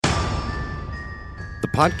The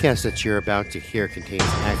podcast that you're about to hear contains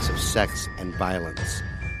acts of sex and violence.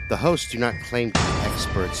 The hosts do not claim to be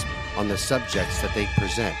experts on the subjects that they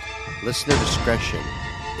present. Listener discretion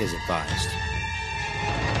is advised.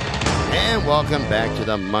 And welcome back to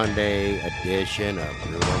the Monday edition of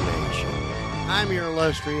Brutal Nation. I'm your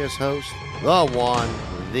illustrious host, the one,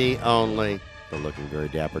 the only, but looking very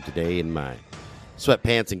dapper today in my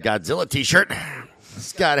sweatpants and Godzilla t-shirt,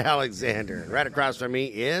 Scott Alexander. Right across from me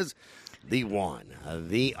is the one,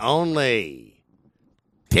 the only,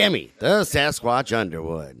 Tammy, the Sasquatch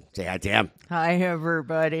Underwood. Say hi, Tam. Hi,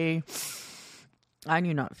 everybody. I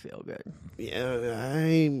do not feel good. Yeah,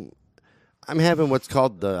 I'm having what's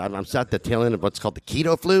called I'm at the tail end of what's called the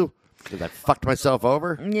keto flu because I fucked myself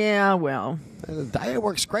over. Yeah, well. The diet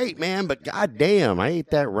works great, man, but goddamn, I ate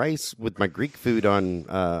that rice with my Greek food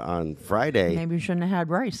on Friday. Maybe you shouldn't have had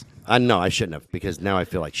rice. No, I shouldn't have because now I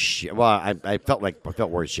feel like shit. Well, I felt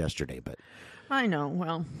worse yesterday, but I know.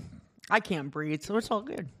 Well, I can't breathe, so it's all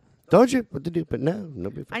good. Told you what to do, but no,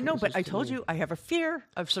 nobody. I know, but I told you I have a fear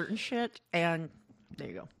of certain shit, and there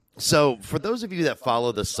you go. So, for those of you that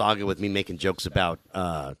follow the saga with me making jokes about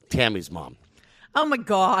Tammy's mom. Oh, my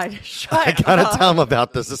God. Shut I gotta up. tell them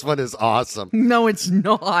about this. This one is awesome. No, it's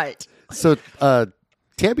not. So,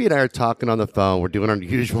 Tammy and I are talking on the phone. We're doing our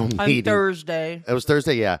usual meeting. On Thursday. It was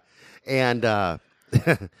Thursday, yeah. And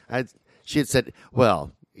she had said,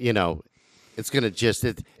 well, you know, it's going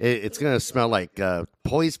to it's going to smell like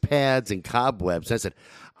poise pads and cobwebs. I said,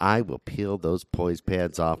 I will peel those poise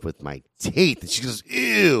pads off with my teeth. And she goes,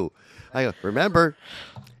 ew. I go, remember,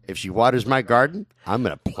 if she waters my garden, I'm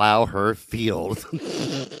going to plow her field.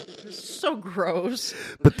 So gross.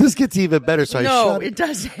 But this gets even better. So it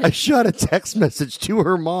doesn't. I shot a text message to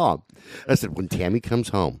her mom. I said, when Tammy comes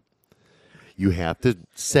home, you have to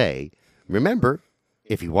say, remember,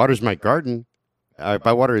 if he waters my garden, if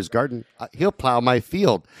I water his garden, he'll plow my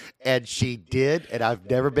field. And she did, and I've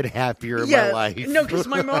never been happier in my life. No, because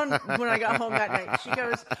my mom, when I got home that night, she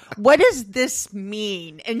goes, what does this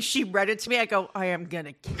mean? And she read it to me. I go, I am going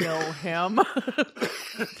to kill him.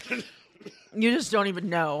 You just don't even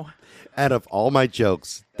know. Out of all my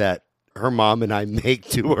jokes that her mom and I make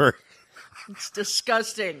to her. It's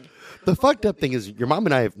disgusting. The fucked up thing is your mom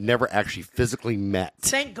and I have never actually physically met.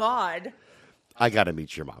 Thank God. I got to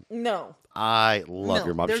meet your mom. No. I love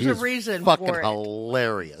your mom. There's She's a reason fucking for it.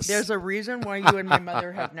 Hilarious. There's a reason why you and my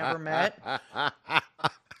mother have never met.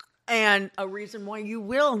 And a reason why you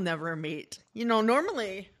will never meet. You know,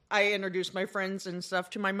 normally I introduce my friends and stuff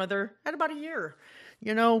to my mother at about a year.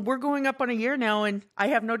 You know, we're going up on a year now, and I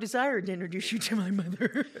have no desire to introduce you to my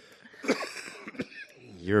mother.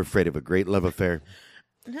 You're afraid of a great love affair.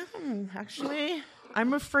 No, actually,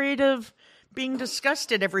 I'm afraid of being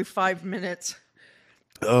disgusted every 5 minutes.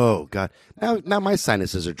 Oh, God. Now my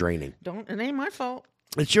sinuses are draining. It ain't my fault.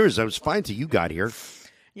 It's yours. I was fine till you got here.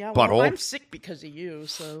 Yeah, Butthole. well, I'm sick because of you,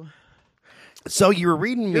 so. So you were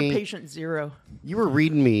reading me. You're patient zero. You were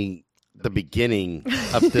reading me the beginning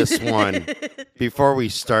of this one before we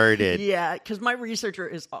started. Yeah, because my researcher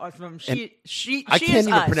is awesome. She I can't is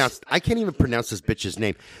even us. I can't even pronounce this bitch's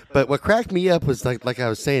name. But what cracked me up was like I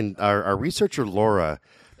was saying, our researcher Laura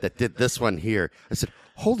that did this one here. I said,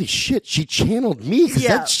 holy shit, she channeled me because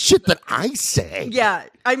Yeah. that's shit that I say. Yeah,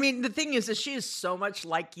 I mean, the thing is that she is so much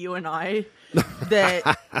like you and I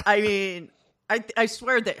that, I mean, I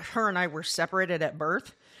swear that her and I were separated at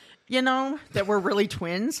birth, you know, that we're really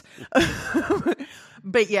twins.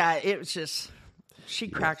 But yeah, it was just, she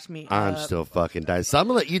cracks me I'm up. still fucking dying. So I'm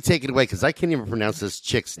going to let you take it away because I can't even pronounce this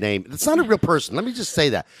chick's name. It's not a real person. Let me just say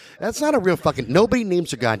that. That's not a real fucking... Nobody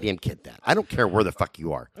names their goddamn kid that. I don't care where the fuck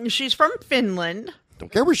you are. She's from Finland.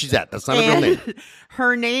 Don't care where she's at. That's not a real name.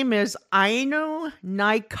 Her name is Aino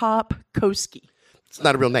Nikop-Koski. It's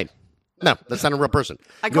not a real name. No, that's not a real person.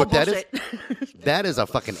 I You know call what that is? bullshit. That is a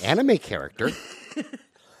fucking anime character.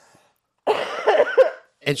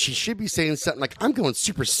 And she should be saying something like, I'm going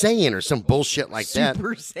Super Saiyan or some bullshit like that.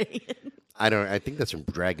 Super Saiyan. I think that's from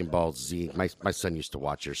Dragon Ball Z. My son used to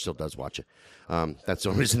watch it or still does watch it. That's the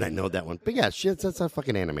only reason I know that one. But yeah, that's a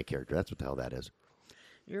fucking anime character. That's what the hell that is.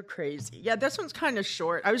 You're crazy. Yeah, this one's kind of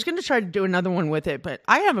short. I was going to try to do another one with it, but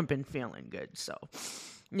I haven't been feeling good. So,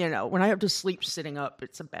 you know, when I have to sleep sitting up,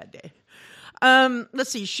 it's a bad day.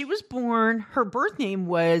 Let's see. She was born, her birth name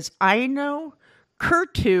was Aino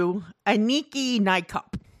Kurtu Aniki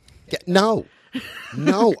Nikop. Yeah, no,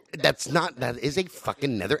 that is a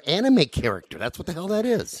fucking another anime character. That's what the hell that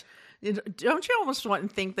is. Don't you almost want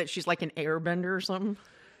to think that she's like an airbender or something?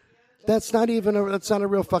 That's not a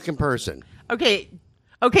real fucking person. Okay,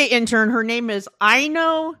 intern. Her name is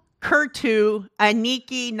Aino Kurtu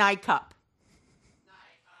Aniki Nikop.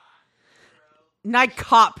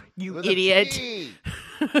 NICOP, you With a idiot. P.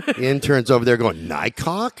 The intern's over there going,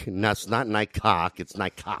 Nycock? No, it's not Nycock. It's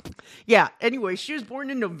NICOP. Yeah. Anyway, she was born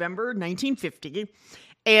in November 1950.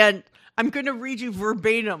 And I'm going to read you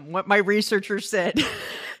verbatim what my researcher said.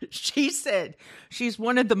 She said, she's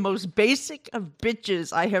one of the most basic of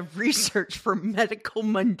bitches I have researched for Medical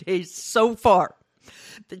Mondays so far.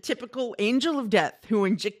 The typical angel of death who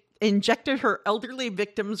injected her elderly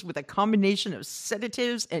victims with a combination of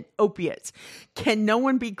sedatives and opiates. Can no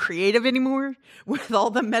one be creative anymore? With all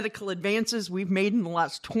the medical advances we've made in the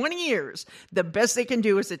last 20 years, the best they can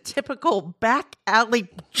do is a typical back alley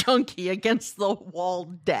junkie against the wall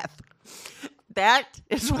death. That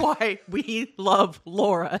is why we love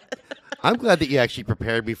Laura. I'm glad that you actually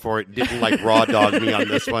prepared me for it. Didn't like raw dog me on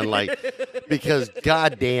this one, because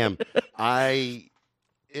goddamn,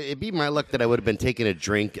 it'd be my luck that I would have been taking a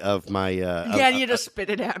drink of my you just spit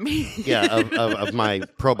it at me. of my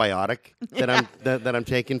probiotic that I'm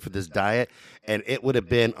taking for this diet, and it would have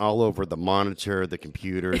been all over the monitor, the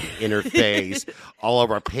computer, the interface, all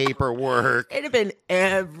over our paperwork. It'd have been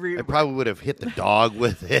everywhere. I probably would have hit the dog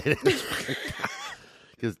with it.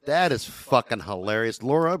 Because that is fucking hilarious.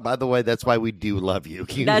 Laura, by the way, that's why we do love you.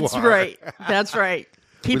 That's right. That's right.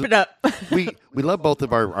 Keep it up. we love both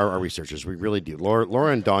of our researchers. We really do.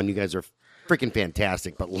 Laura and Dawn, you guys are freaking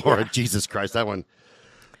fantastic. But Laura, Jesus Christ, that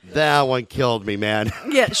one killed me, man.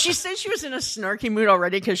 Yeah, she said she was in a snarky mood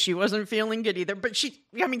already because she wasn't feeling good either. But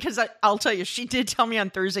because I'll tell you, she did tell me on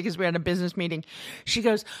Thursday because we had a business meeting. She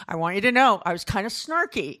goes, I want you to know I was kind of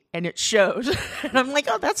snarky, and it shows. And I'm like,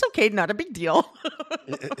 oh, that's okay. Not a big deal.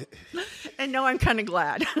 And no, I'm kind of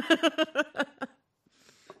glad.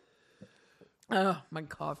 Oh, my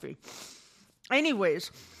coffee. Anyways,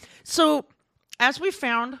 so as we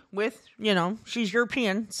found with, she's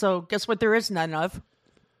European, so guess what there is none of?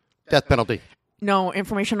 Death penalty. No,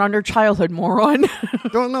 information on her childhood, moron.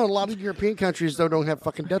 No, a lot of European countries, though, don't have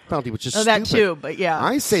fucking death penalty, which is stupid. That too, but yeah.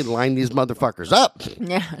 I say line these motherfuckers up.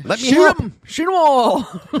 Yeah. Let me help. Shoot them all.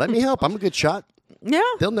 Let me help. I'm a good shot. Yeah.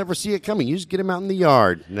 They'll never see it coming. You just get them out in the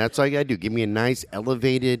yard, and that's all you got to do. Give me a nice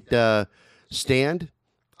elevated stand.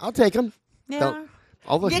 I'll take them. Yeah.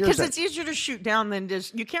 Although because it's easier to shoot down than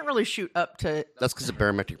just, you can't really shoot up to. That's because of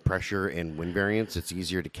barometric pressure and wind variance. It's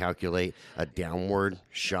easier to calculate a downward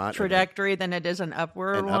shot trajectory than it is an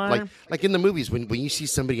upward one. Like in the movies, when you see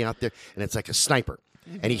somebody out there and it's like a sniper,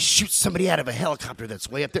 and he shoots somebody out of a helicopter that's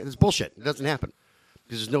way up there. It's bullshit. It doesn't happen.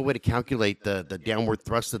 Because there's no way to calculate the downward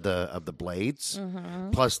thrust of the blades,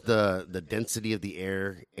 plus the density of the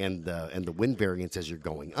air and the wind variance as you're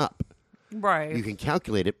going up. Right. You can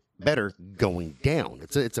calculate it better going down.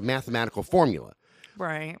 It's a mathematical formula.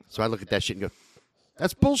 Right. So I look at that shit and go,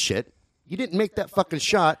 that's bullshit. You didn't make that fucking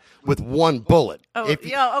shot with one bullet. Oh, if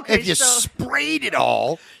you sprayed it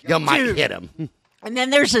all, you might hit him. And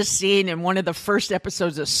then there's a scene in one of the first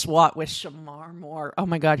episodes of SWAT with Shamar Moore. Oh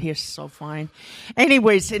my God, he is so fine.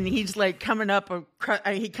 Anyways, and he's like coming up,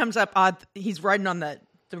 he comes up, he's riding on the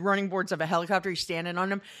running boards of a helicopter. He's standing on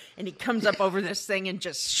them, and he comes up over this thing and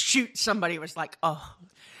just shoots somebody. It was like, oh.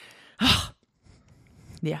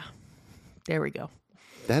 Yeah, there we go.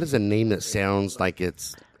 That is a name that sounds like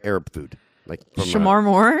it's Arab food. Like from Shamar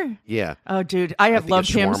Moore? Yeah. Oh, dude, I have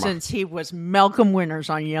loved him since he was Malcolm Winters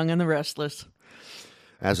on Young and the Restless.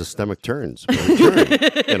 As the stomach turns, we'll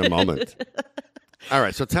return in a moment. All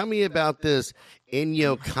right, so tell me about this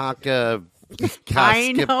Inyokaka.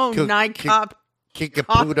 I know, Nikop.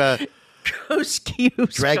 Kikapuda.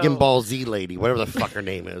 Koskiusko. Dragon Ball Z lady, whatever the fuck her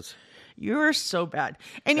name is. You're so bad.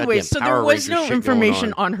 Anyway, Goddamn so there Power was Ranger no shit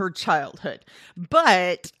information going on her childhood.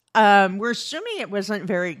 But we're assuming it wasn't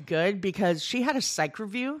very good because she had a psych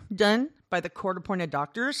review done by the court-appointed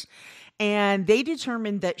doctors, and they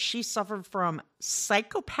determined that she suffered from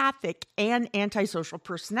psychopathic and antisocial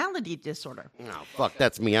personality disorder. Oh, fuck,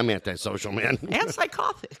 that's me. I'm antisocial, man. And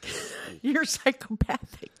psychopathic. You're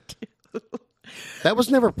psychopathic, too. That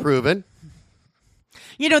was never proven.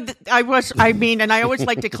 You know, and I always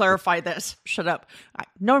like to clarify this. Shut up.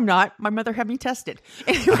 No, I'm not. My mother had me tested.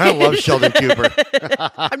 Anyway. I love Sheldon Cooper.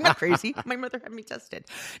 I'm not crazy. My mother had me tested.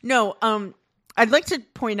 No, I'd like to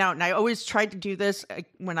point out, and I always try to do this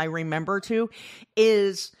when I remember to,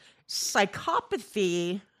 is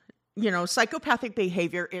psychopathy, psychopathic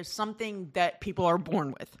behavior is something that people are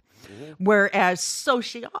born with. Mm-hmm. Whereas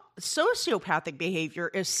sociopathic behavior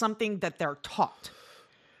is something that they're taught.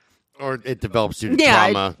 Or it develops due to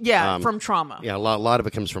trauma. From trauma. Yeah, a lot of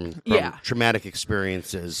it comes from traumatic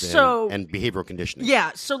experiences and behavioral conditioning.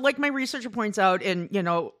 Yeah, so like my researcher points out, and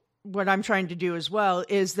what I'm trying to do as well,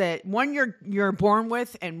 is that one you're born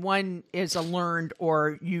with and one is a learned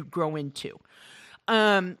or you grow into.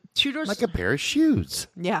 Like a pair of shoes.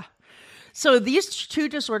 Yeah. So these two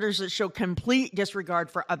disorders that show complete disregard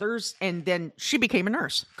for others, and then she became a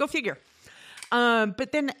nurse. Go figure.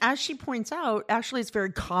 But then, as she points out, actually, it's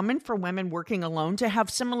very common for women working alone to have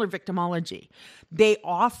similar victimology. They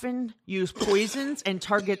often use poisons and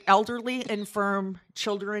target elderly, infirm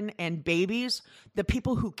children and babies, the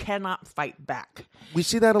people who cannot fight back. We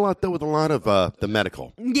see that a lot, though, with a lot of the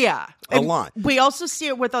medical. Yeah. A lot. We also see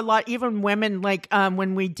it with a lot, even women, like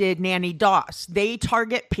when we did Nanny Doss. They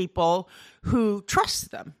target people who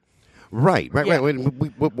trust them. Right. Yeah.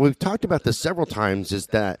 We've talked about this several times, is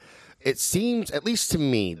that it seems, at least to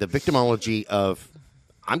me, the victimology of,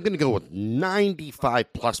 I'm going to go with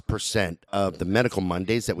 95+% of the medical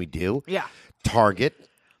Mondays that we do. Yeah. Target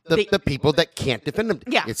the people that can't defend them.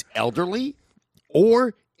 Yeah. It's elderly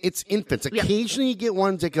or it's infants. Yeah. Occasionally you get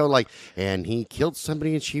ones that go like, and he killed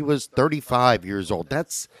somebody and she was 35 years old.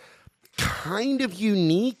 That's kind of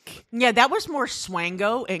unique. Yeah, that was more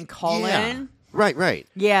Swango and Cullen. Yeah. Right.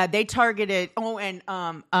 Yeah, they targeted. Oh, and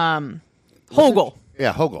Hogel.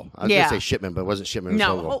 Yeah, Hogel. I was Yeah. going to say Shipman, but it wasn't Shipman. It was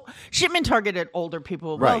Hogel. No, Shipman targeted older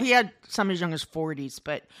people. Well, Right. he had some as young as 40s,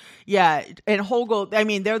 but yeah. And Hogel, I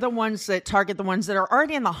mean, they're the ones that target the ones that are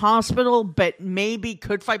already in the hospital, but maybe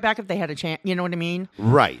could fight back if they had a chance. You know what I mean?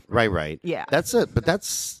 Right. Yeah. That's it. But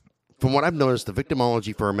that's, from what I've noticed, the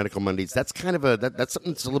victimology for our Medical Mondays, that's kind of that's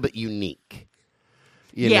something that's a little bit unique.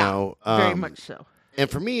 You know? very much so. And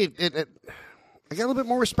for me, I got a little bit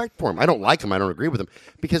more respect for them. I don't like them. I don't agree with them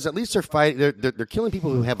because at least they're fighting. They're killing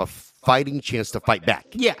people who have a fighting chance to fight back.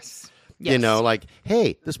 Yes. You know, like,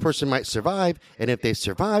 hey, this person might survive, and if they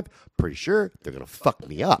survive, pretty sure they're gonna fuck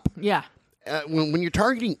me up. Yeah. When you're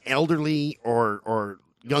targeting elderly or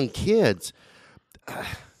young kids,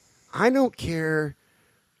 I don't care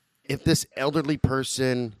if this elderly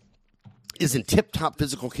person is in tip-top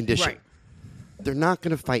physical condition. Right. They're not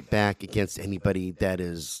going to fight back against anybody that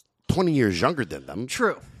is 20 years younger than them.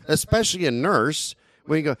 True. Especially a nurse,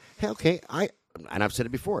 where you go, hey, okay, and I've said it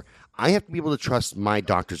before, I have to be able to trust my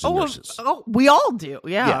doctors and nurses. Oh, we all do.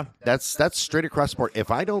 Yeah. That's straight across the board. If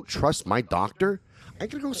I don't trust my doctor, I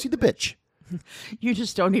gotta go see the bitch. You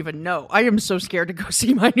just don't even know. I am so scared to go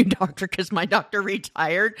see my new doctor because my doctor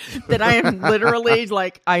retired that I am literally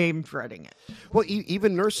like, I am dreading it. Well,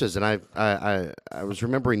 even nurses, and I was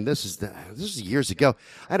remembering this is years ago.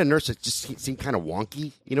 I had a nurse that just seemed kind of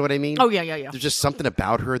wonky. You know what I mean? Oh, yeah. There's just something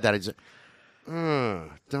about her that I just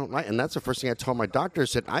don't like. And that's the first thing I told my doctor. I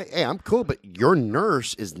said, hey, I'm cool, but your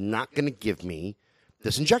nurse is not going to give me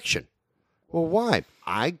this injection. Well, why?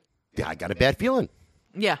 I got a bad feeling.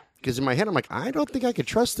 Yeah. Because in my head, I'm like, I don't think I could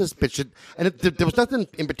trust this bitch. And there was nothing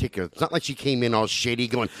in particular. It's not like she came in all shady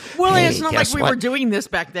going, Well, hey, it's not like guess we what? were doing this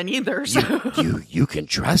back then either. So. You can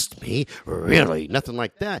trust me. Really? Nothing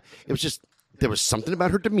like that. It was just, there was something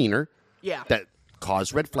about her demeanor Yeah. that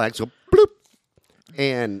caused red flags. So, bloop.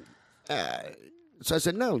 And so I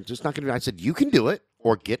said, no, just not going to do it. I said, you can do it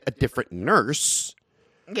or get a different nurse,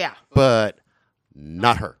 Yeah. but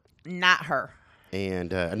not her. Not her.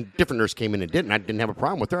 And a different nurse came in and did, and I didn't have a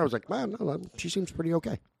problem with her. I was like, well, no, she seems pretty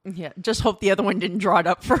okay. Yeah. Just hope the other one didn't draw it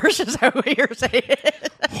up first. Is that what you're saying?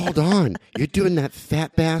 Hold on. You're doing that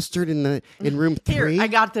fat bastard in room 3? Here, I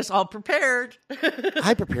got this all prepared.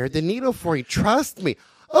 I prepared the needle for you. Trust me.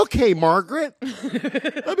 Okay, Margaret.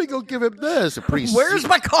 Let me go give him this. Where's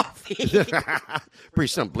my coffee? Pretty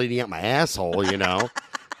soon I'm bleeding out my asshole, you know.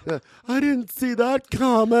 I didn't see that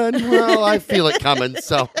coming. Well, I feel it coming,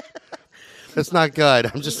 so it's not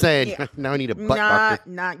good. I'm just saying. Yeah. Now I need a butt doctor.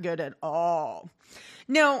 Not good at all.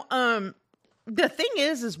 No, the thing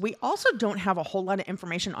is we also don't have a whole lot of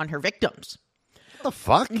information on her victims. What the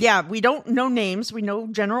fuck? Yeah, we don't know names. We know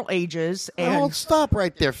general ages. And Oh, stop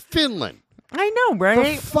right there. Finland. I know, For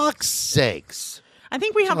right? fuck's sakes. I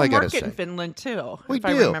think we have all I a gotta market in say. Finland too, We if do.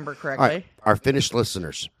 I remember correctly. All right, our Finnish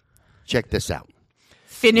listeners, check this out.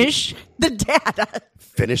 Finish the data.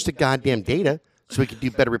 Finish the goddamn data so we can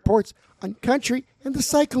do better reports on country and the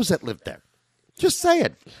psychos that live there. Just say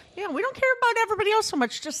it. Yeah, we don't care about everybody else so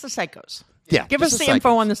much, just the psychos. Yeah, Give just us the the info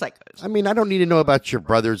psychos. on the psychos. I mean, I don't need to know about your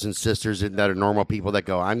brothers and sisters that are normal people that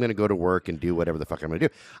go, I'm going to go to work and do whatever the fuck I'm going to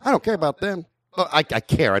do. I don't care about them. Well, I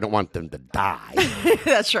care. I don't want them to die.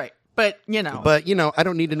 That's right. But, you know. But, I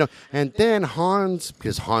don't need to know. And then Hans,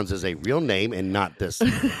 because Hans is a real name and not this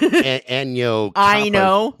Anyo. I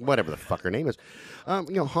know. Whatever the fuck her name is.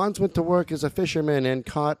 Hans went to work as a fisherman and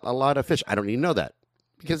caught a lot of fish. I don't need to know that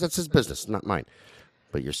because that's his business, not mine.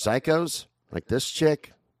 But your psychos, like this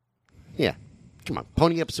chick, yeah. Come on,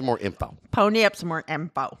 pony up some more info. Pony up some more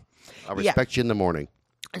info. I'll respect you in the morning.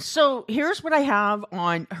 So here's what I have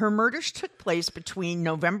on her murders took place between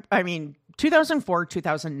 2004,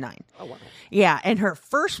 2009. Oh, wow. Yeah, and her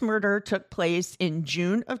first murder took place in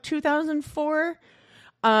June of 2004.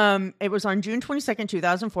 It was on June 22nd,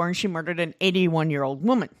 2004, and she murdered an 81-year-old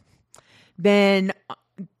woman. Then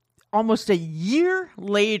almost a year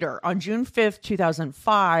later, on June 5th,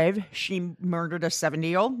 2005, she murdered a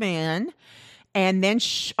 70-year-old man. And then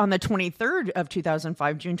on the 23rd of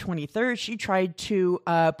 2005, June 23rd, she tried to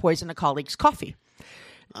poison a colleague's coffee.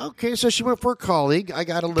 Okay, so she went for a colleague. I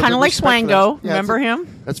got a little kind of like respect for that. Swango. Yeah, Remember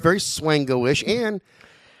him? That's very Swango-ish. And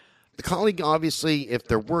the colleague, obviously, if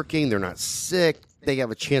they're working, they're not sick, they have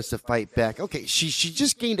a chance to fight back. Okay, she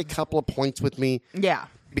just gained a couple of points with me. Yeah.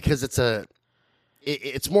 Because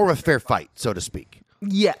it's more of a fair fight, so to speak.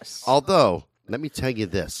 Yes. Although, let me tell you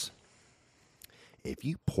this. If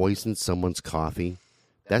you poison someone's coffee,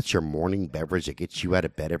 that's your morning beverage that gets you out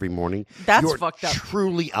of bed every morning. That's You're fucked up.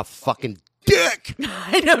 Truly a fucking dick.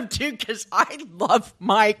 I know, too, because I love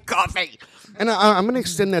my coffee. And I'm going to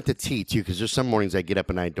extend that to tea, too, because there's some mornings I get up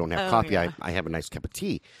and I don't have coffee. Yeah. I have a nice cup of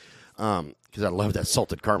tea because I love that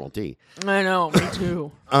salted caramel tea. I know, me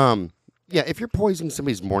too. Yeah, if you're poisoning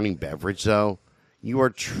somebody's morning beverage, though, you are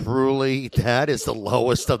truly, that is the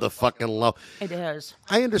lowest of the fucking low. It is.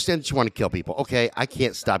 I understand that you want to kill people. Okay, I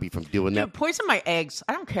can't stop you from doing that. Dude, poison my eggs.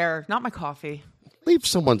 I don't care. Not my coffee. Leave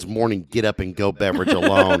someone's morning get up and go beverage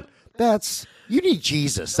alone. You need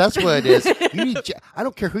Jesus. That's what it is. I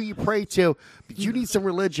don't care who you pray to, but you need some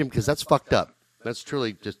religion because that's fucked up. That's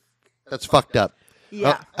truly that's fucked up.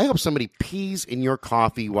 Yeah. I hope somebody pees in your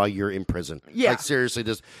coffee while you're in prison. Yeah. Like seriously,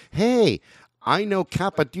 hey, I know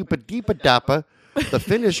Kappa Dupa Deepa Dappa. The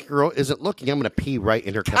Finnish girl isn't looking. I'm going to pee right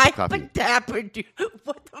in her cup of coffee. Dapper, dude.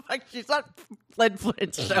 What the fuck? She's on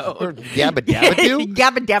Flintstone. Yabba Dabba Doo?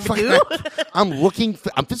 Yabba Dabba Doo?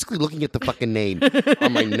 I'm physically looking at the fucking name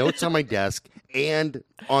on my notes on my desk and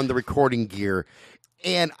on the recording gear.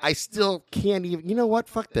 And I still can't even. You know what?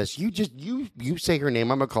 Fuck this. You say her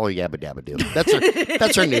name. I'm gonna call her Yabba Dabba Doo.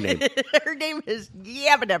 That's her new name. Her name is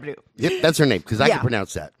Yabba Dabba Doo. Yep, that's her name because I can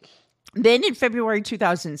pronounce that. Then in February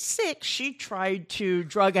 2006, she tried to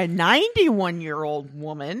drug a 91-year-old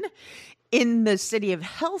woman in the city of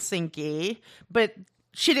Helsinki, but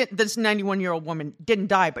she didn't. This 91-year-old woman didn't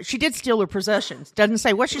die, but she did steal her possessions. Doesn't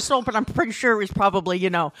say what she stole, but I'm pretty sure it was probably,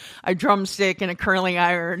 a drumstick and a curling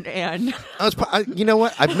iron. And you know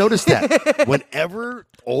what? I've noticed that whenever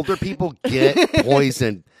older people get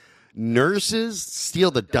poisoned, nurses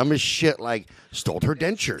steal the dumbest shit, like stole her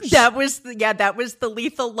dentures. That was the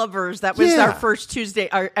Lethal Lovers. That was our first Tuesday,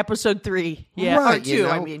 our episode 3. Yeah, right, or 2.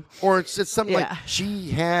 I mean, or it's something like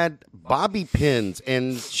she had bobby pins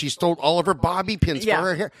and she stole all of her bobby pins for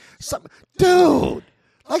her hair. Dude,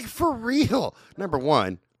 like for real. Number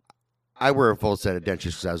one, I wear a full set of dentures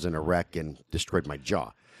because I was in a wreck and destroyed my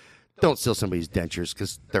jaw. Don't steal somebody's dentures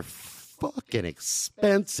because they're fucking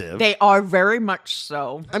expensive. They are very much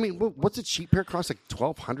so. I mean, what's a cheap pair cost? Like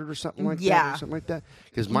 $1,200 or something like that? Yeah. Or something like that?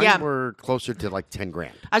 Because mine were closer to like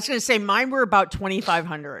 $10,000. I was going to say mine were about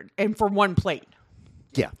 $2,500 and for one plate.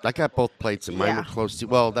 Yeah, I got both plates and mine were close to,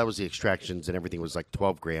 well, that was the extractions and everything was like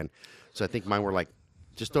 $12,000. So I think mine were like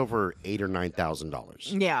just over $8,000 or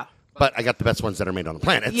 $9,000. Yeah. But I got the best ones that are made on the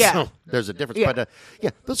planet. Yeah. So there's a difference. Yeah. But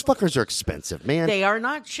those fuckers are expensive, man. They are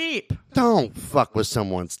not cheap. Don't fuck with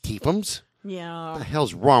someone's teepums. Yeah. What the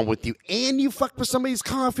hell's wrong with you? And you fuck with somebody's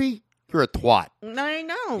coffee? You're a twat. I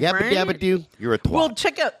know, Yabba right? dabba doo, you're a twat. Well,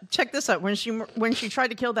 check this out. When she tried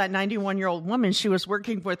to kill that 91-year-old woman, she was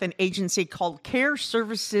working with an agency called Care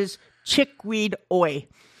Services Chickweed Oi.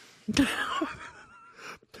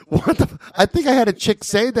 What the? I think I had a chick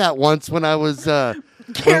say that once when I was.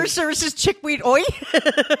 Care Services Chickweed Oi.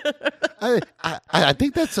 I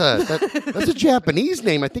think that's a Japanese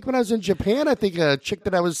name. I think when I was in Japan, I think a chick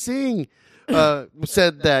that I was seeing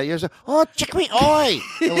said that. Oh, chickweed oi.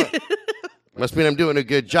 Must mean I'm doing a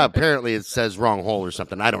good job. Apparently, it says wrong hole or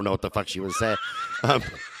something. I don't know what the fuck she was saying.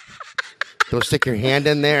 Don't stick your hand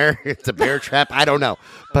in there. It's a bear trap. I don't know,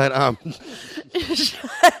 but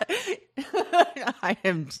I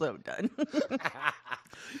am so done.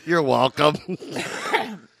 You're welcome.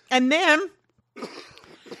 And then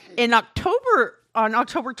on October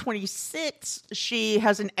 26th, she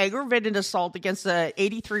has an aggravated assault against an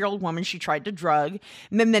 83-year-old woman she tried to drug.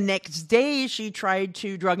 And then the next day, she tried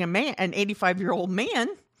to drug an 85-year-old man.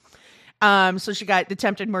 So she got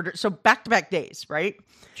attempted murder. So back-to-back days, right?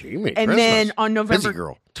 Gee, and Christmas. Then on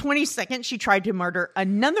November 22nd, she tried to murder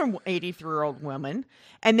another 83-year-old woman.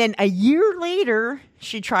 And then a year later,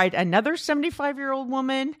 she tried another 75-year-old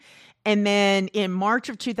woman. And then in March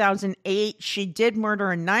of 2008, she did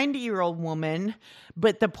murder a 90-year-old woman.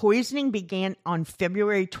 But the poisoning began on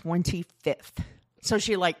February 25th. So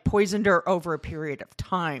she like poisoned her over a period of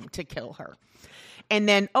time to kill her. And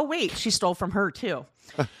then, oh wait, she stole from her too.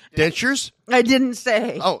 Dentures? I didn't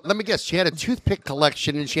say. Oh, let me guess. She had a toothpick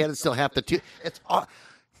collection, and she had to still have the tooth. It's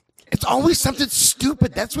always something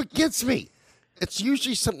stupid. That's what gets me. It's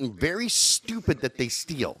usually something very stupid that they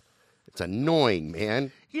steal. It's annoying,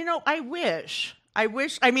 man. You know, I wish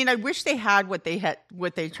they had what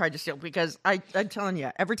they tried to steal, because I'm telling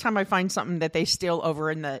you, every time I find something that they steal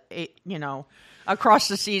over in the, across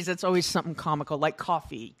the seas, it's always something comical, like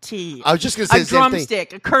coffee, tea. I was just going to say a the same thing.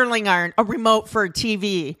 drumstick, a curling iron, a remote for a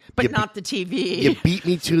TV, but not the TV. You beat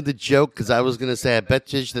me to the joke, because I was going to say, I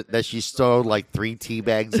bet you that she stole like 3 tea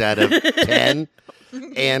bags out of 10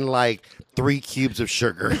 and like 3 cubes of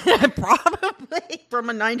sugar. Probably. From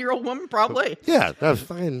a 90-year-old woman, probably. Yeah, that was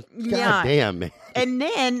fine. God damn, man. And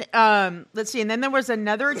then, let's see, and then there was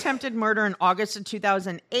another attempted murder in August of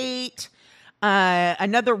 2008.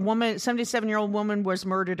 Another woman, 77-year-old woman, was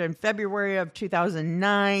murdered in February of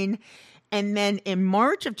 2009. And then in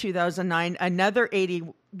March of 2009, another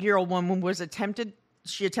 80-year-old woman attempted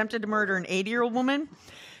to murder an 80-year-old woman.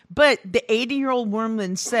 But the 80-year-old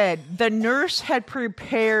woman said the nurse had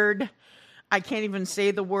prepared, I can't even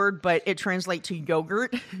say the word, but it translates to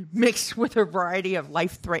yogurt mixed with a variety of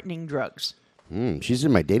life-threatening drugs. She's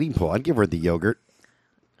in my dating pool. I'd give her the yogurt.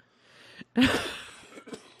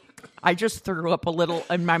 I just threw up a little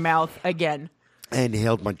in my mouth again. I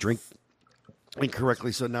inhaled my drink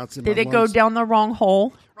incorrectly, so now it's in my Did it lungs. go down the wrong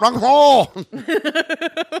hole? Wrong hole!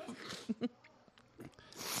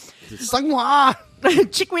 Sanghua!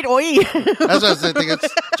 Chickweed oi! That's what I was thinking.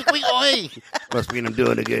 It's chickweed oi! Must mean I'm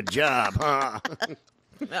doing a good job, huh?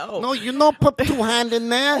 No, you don't put 2 hands in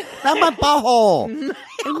there. That's my butthole.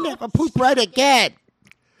 I never poop right again.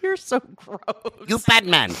 You're so gross. You bad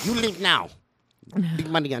man. You leave now. Big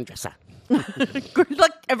money on dresser. Good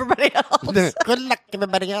luck, everybody else. Good luck,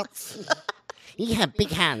 everybody else. You have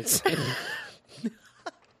big hands.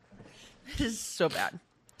 This is so bad.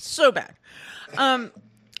 So bad.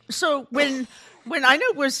 So when Ina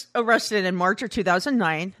was arrested in March of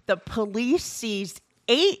 2009, the police seized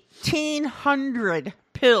 1,800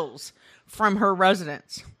 pills from her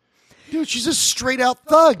residence. Dude, she's a straight out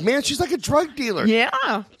thug, man. She's like a drug dealer.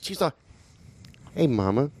 Yeah. She's like, hey,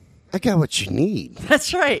 mama, I got what you need.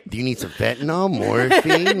 That's right. Do you need some fentanyl,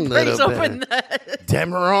 morphine, Breaks little open bit the,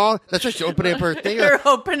 Demerol? That's what she opened up her thing. they're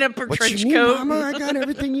opening up her What trench you need, coat. mama? I got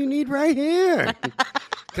everything you need right here.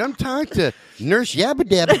 Come talk to Nurse Yabba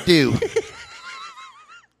Dabba Doo.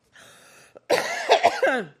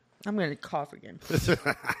 I'm going to cough again.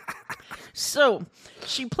 So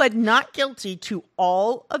she pled not guilty to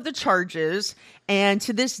all of the charges, and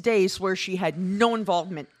to this day swears she had no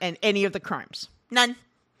involvement in any of the crimes. None.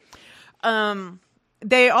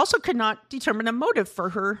 They also could not determine a motive for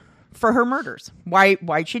her murders. Why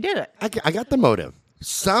she did it. I got the motive.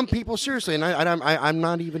 Some people, seriously, and I'm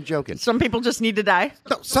not even joking. Some people just need to die.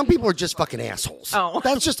 No, some people are just fucking assholes. Oh.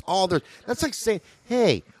 That's just all there. That's like saying,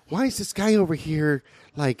 hey, why is this guy over here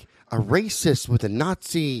like a racist with a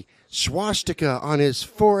Nazi swastika on his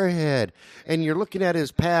forehead? And you're looking at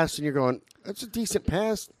his past and you're going, that's a decent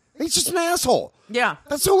past. He's just an asshole. Yeah.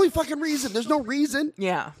 That's the only fucking reason. There's no reason.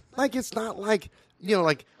 Yeah. Like, it's not like, you know,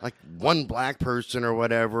 like one black person or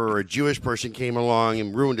whatever, or a Jewish person came along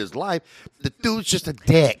and ruined his life. The dude's just a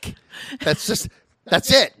dick. That's it.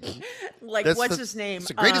 Like, That's what's his name? It's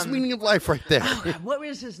the greatest meaning of life right there. What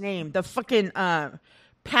was his name? The fucking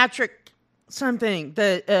Patrick something.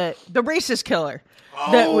 The racist killer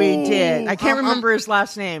that we did. I can't remember his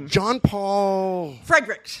last name. John Paul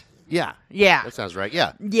Fredericks. Yeah. Yeah. That sounds right.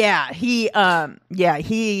 Yeah. Yeah. He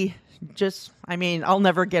just, I mean, I'll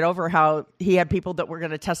never get over how he had people that were going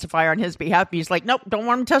to testify on his behalf. He's like, nope, don't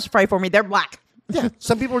want them to testify for me. They're black. Yeah.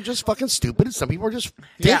 Some people are just fucking stupid and some people are just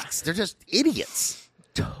dicks. Yeah. They're just idiots.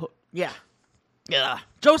 Yeah. Yeah.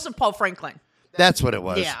 Joseph Paul Franklin. That's what it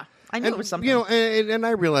was. Yeah. I knew it was something. You know, and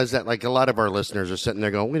I realize that, like, a lot of our listeners are sitting there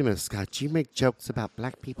going, wait a minute, Scott, you make jokes about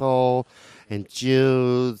black people and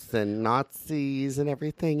Jews and Nazis and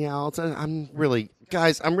everything else. And I'm really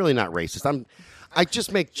not racist. I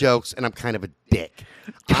just make jokes and I'm kind of a dick.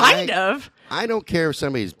 Kind of. I don't care if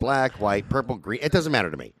somebody's black, white, purple, green. It doesn't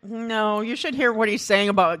matter to me. No, you should hear what he's saying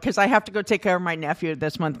about it, because I have to go take care of my nephew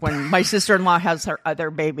this month when my sister-in-law has her other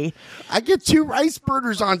baby. I get 2 rice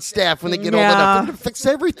burners on staff when they get old enough. They're going to fix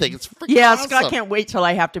everything. It's freaking awesome. Scott can't wait till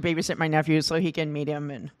I have to babysit my nephew so he can meet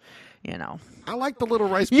him and, you know. I like the little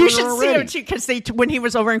rice burner You should already. see him, because when he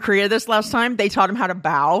was over in Korea this last time, they taught him how to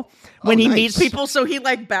bow when he nice. meets people. So he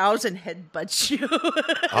like bows and headbutts you.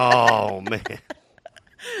 Oh, man.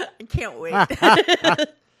 I can't wait.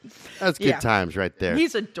 That's good times right there.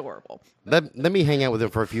 He's adorable. Let me hang out with him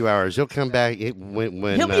for a few hours. He'll come back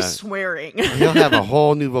when He'll be swearing. He'll have a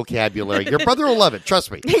whole new vocabulary. Your brother will love it.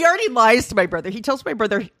 Trust me. He already lies to my brother. He tells my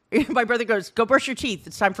brother goes, go brush your teeth.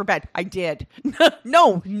 It's time for bed. I did.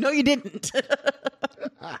 No, you didn't.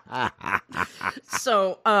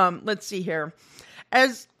 So, let's see here.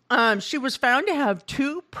 As she was found to have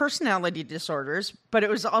 2 personality disorders, but it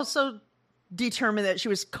was also determined that she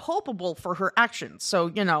was culpable for her actions.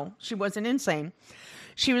 So, she wasn't insane.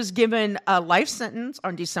 She was given a life sentence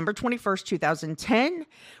on December 21st, 2010,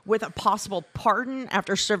 with a possible pardon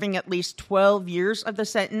after serving at least 12 years of the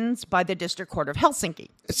sentence by the District Court of Helsinki.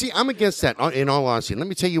 See, I'm against that, in all honesty. Let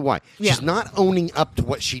me tell you why. Yeah. She's not owning up to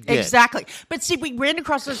what she did. Exactly. But see, we ran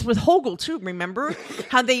across this with Hogel, too, remember?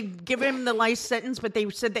 How they give him the life sentence, but they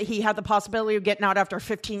said that he had the possibility of getting out after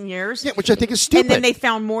 15 years. Yeah, which I think is stupid. And then they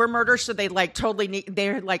found more murder, so they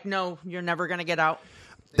they're like, no, you're never going to get out.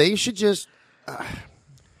 They should just...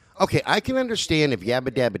 okay, I can understand if Yabba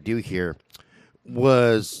Dabba Doo here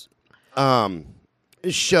was...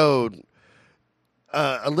 showed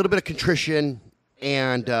a little bit of contrition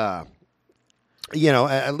and, at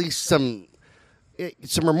least some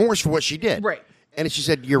remorse for what she did. Right. And she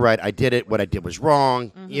said, you're right, I did it. What I did was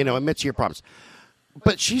wrong. Mm-hmm. Admit to your problems.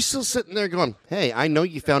 But she's still sitting there going, hey, I know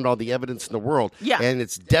you found all the evidence in the world. Yeah. And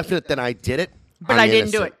it's definite that I did it. But I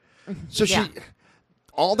didn't do it. So she...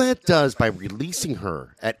 All that does by releasing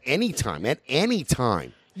her at any time,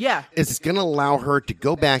 Yeah. is it's going to allow her to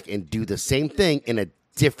go back and do the same thing in a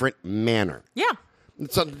different manner. Yeah.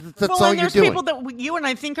 That's all and you're there's doing. people that you and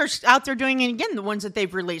I think are out there doing it again, the ones that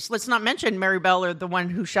they've released. Let's not mention Mary Bell or the one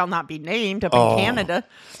who shall not be named up in Canada.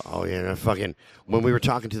 Oh, yeah. Fucking, when we were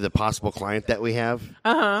talking to the possible client that we have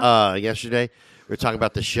yesterday, we were talking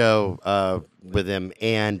about the show with him,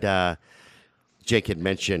 and Jake had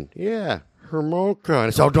mentioned, Hermoka. And I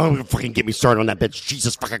said, don't fucking get me started on that bitch.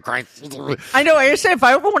 Jesus fucking Christ. I know. I said, if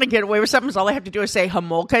I ever want to get away with something, all I have to do is say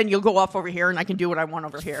Homolka, and you'll go off over here, and I can do what I want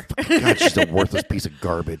over here. God, she's a worthless piece of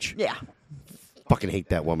garbage. Yeah. Fucking hate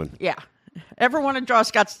that woman. Yeah. Ever want to draw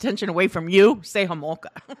Scott's attention away from you, say Homolka.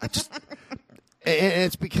 And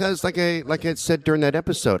it's because, like I said during that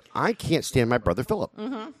episode, I can't stand my brother Philip.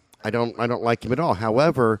 Mm-hmm. I don't like him at all.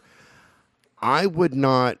 However, I would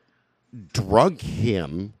not drug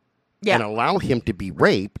him and allow him to be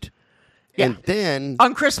raped, and then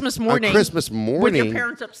on Christmas morning with your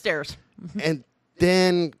parents upstairs, and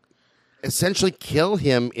then essentially kill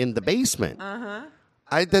him in the basement.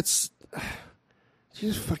 That's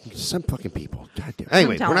just some fucking people. God damn.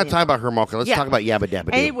 Anyway, we're not talking about Hermoka. Let's talk about Yabba Dabba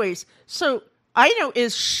Doo. Anyways, so Ino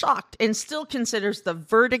is shocked and still considers the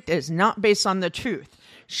verdict is not based on the truth.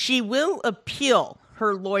 She will appeal,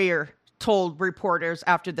 her lawyer told reporters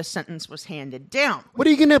after the sentence was handed down. What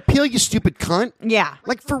are you going to appeal, you stupid cunt? Yeah.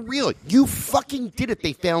 Like, for real. You fucking did it.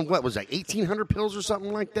 They found, what was that, 1,800 pills or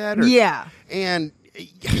something like that? Yeah. And,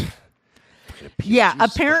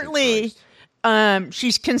 apparently,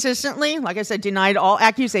 she's consistently, like I said, denied all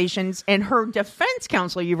accusations. And her defense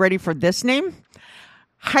counsel, you ready for this name?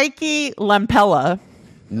 Heikki Lampela.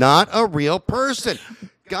 Not a real person.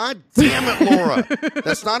 God damn it, Laura.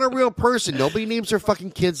 That's not a real person. Nobody names their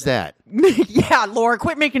fucking kids that. Yeah, Laura,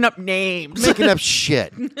 quit making up names. Making up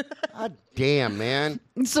shit. God damn, man.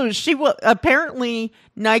 So she will, apparently,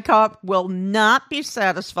 NICOP will not be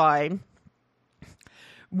satisfied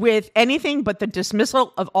with anything but the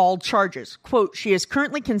dismissal of all charges. Quote, she is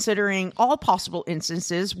currently considering all possible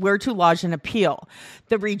instances where to lodge an appeal.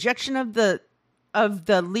 The rejection of the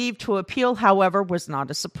leave to appeal, however, was not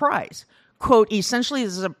a surprise. Quote, essentially, the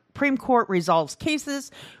Supreme Court resolves cases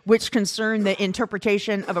which concern the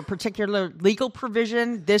interpretation of a particular legal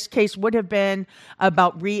provision. This case would have been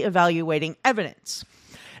about reevaluating evidence.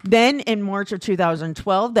 Then, in March of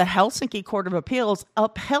 2012, the Helsinki Court of Appeals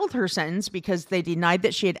upheld her sentence because they denied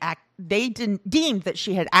that deemed that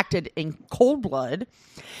she had acted in cold blood,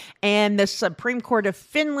 and the Supreme Court of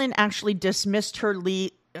Finland actually dismissed her leave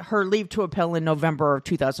to appeal in November of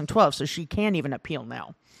 2012, so she can't even appeal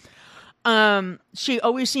now. She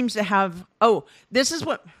always seems to have, this is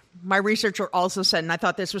what my researcher also said, and I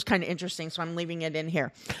thought this was kind of interesting, so I'm leaving it in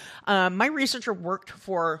here. My researcher worked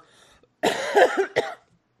for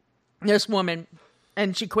this woman,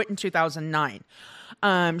 and she quit in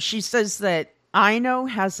 2009. She says that Ino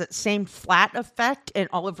has that same flat effect in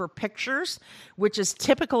all of her pictures, which is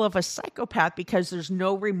typical of a psychopath because there's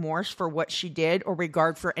no remorse for what she did or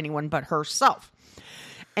regard for anyone but herself.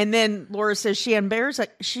 And then Laura says she bears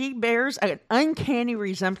an uncanny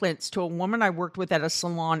resemblance to a woman I worked with at a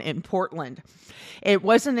salon in Portland. It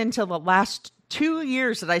wasn't until the last 2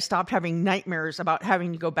 years that I stopped having nightmares about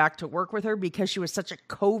having to go back to work with her because she was such a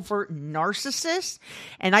covert narcissist.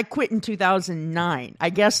 And I quit in 2009. I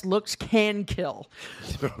guess looks can kill.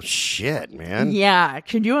 Oh, shit, man. Yeah.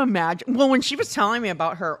 Can you imagine? Well, when she was telling me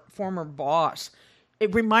about her former boss,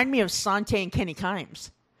 it reminded me of Sante and Kenny Kimes.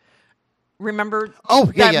 Remember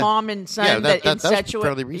that mom and son, that incestuous, was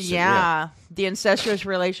fairly recent, the incestuous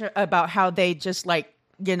relation about how they just like,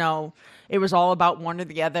 it was all about one or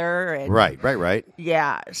the other. And, right.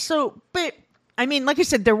 Yeah. So, but I mean, like I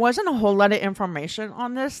said, there wasn't a whole lot of information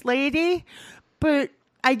on this lady, but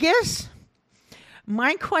I guess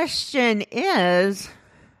my question is,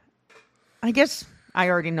 I guess I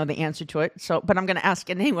already know the answer to it. So, but I'm going to ask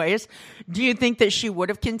it anyways. Do you think that she would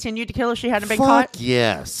have continued to kill if she hadn't been caught?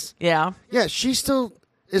 Yes. Yeah. Yeah. She still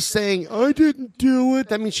is saying, I didn't do it.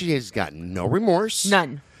 That means she has got no remorse.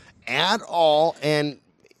 None. At all. And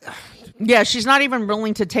yeah, she's not even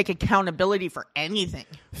willing to take accountability for anything.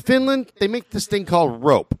 Finland, they make this thing called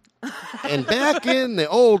rope. And back in the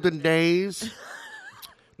olden days,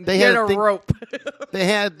 they had a rope. They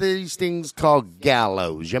had these things called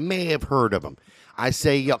gallows. You may have heard of them. I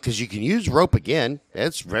say, because you can use rope again.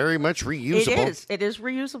 It's very much reusable. It is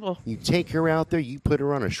reusable. You take her out there, you put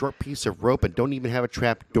her on a short piece of rope and don't even have a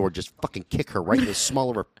trap door. Just fucking kick her right in the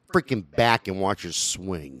small of her freaking back and watch her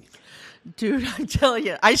swing. Dude, I tell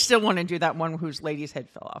you, I still want to do that one whose lady's head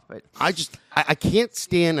fell off. But I can't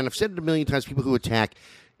stand, and I've said it a million times, people who attack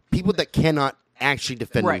people that cannot actually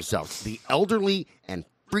defend themselves. The elderly and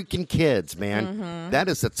freaking kids, man. Mm-hmm. That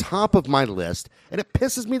is the top of my list, and it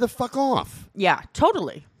pisses me the fuck off. Yeah,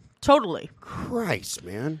 totally. Christ,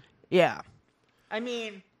 man. Yeah. I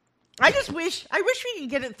mean, I wish we could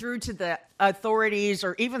get it through to the authorities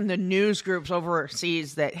or even the news groups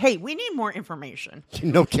overseas that, hey, we need more information.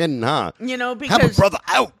 No kidding, huh? Because have a brother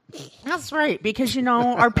out. That's right. Because,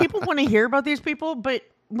 our people want to hear about these people, but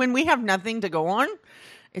when we have nothing to go on,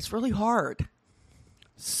 it's really hard.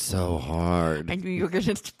 So hard. And you're going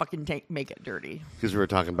to fucking make it dirty. Because we were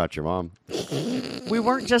talking about your mom. We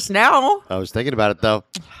weren't just now. I was thinking about it, though.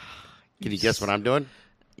 Can you guess what I'm doing?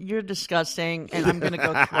 You're disgusting, and I'm going to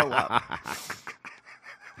go throw up.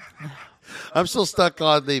 I'm still stuck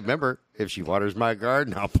on remember, if she waters my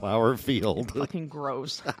garden, I'll plow her field. Fucking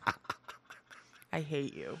gross. I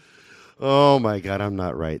hate you. Oh, my God, I'm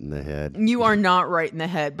not right in the head. You are not right in the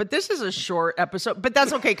head. But this is a short episode. But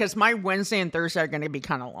that's okay, because my Wednesday and Thursday are going to be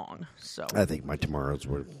kind of long. So I think my tomorrows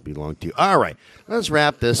would be long, too. All right, let's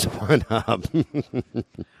wrap this one up.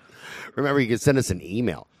 Remember, you can send us an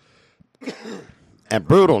email at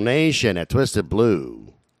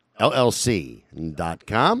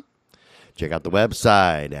brutalnation@twistedbluellc.com. Check out the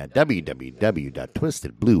website at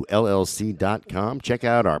www.twistedbluellc.com. Check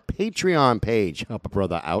out our Patreon page. Help a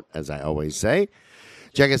brother out, as I always say.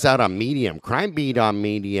 Check us out on Medium, Crime Beat on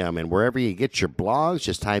Medium, and wherever you get your blogs,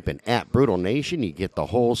 just type in @BrutalNation. You get the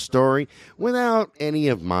whole story without any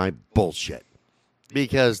of my bullshit.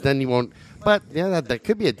 Because then you won't... But, yeah, that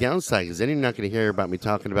could be a downside, because then you're not going to hear about me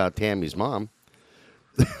talking about Tammy's mom.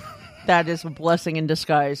 That is a blessing in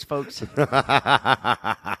disguise, folks.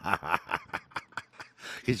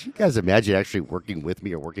 Could you guys imagine actually working with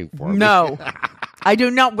me or working for me? No. I do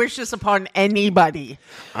not wish this upon anybody.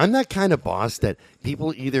 I'm that kind of boss that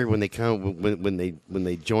people either when they come when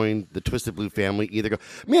they join the Twisted Blue family either go,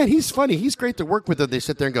 man, he's funny, he's great to work with, or they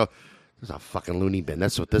sit there and go, this is a fucking loony bin.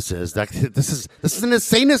 That's what this is. This is an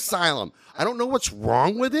insane asylum. I don't know what's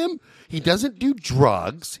wrong with him. He doesn't do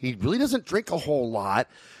drugs. He really doesn't drink a whole lot.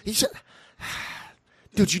 He said,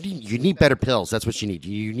 dude, you need better pills. That's what you need.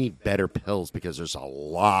 You need better pills because there's a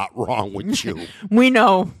lot wrong with you. We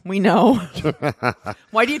know.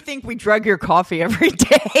 Why do you think we drug your coffee every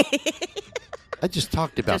day? I just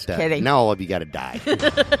talked about just that. Kidding. Now all of you got to die.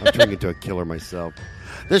 I'm turning into a killer myself.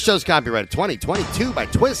 This show's copyrighted 2022 by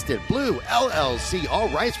Twisted Blue LLC. All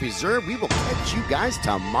rights reserved. We will catch you guys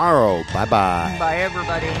tomorrow. Bye-bye. Bye,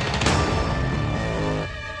 everybody.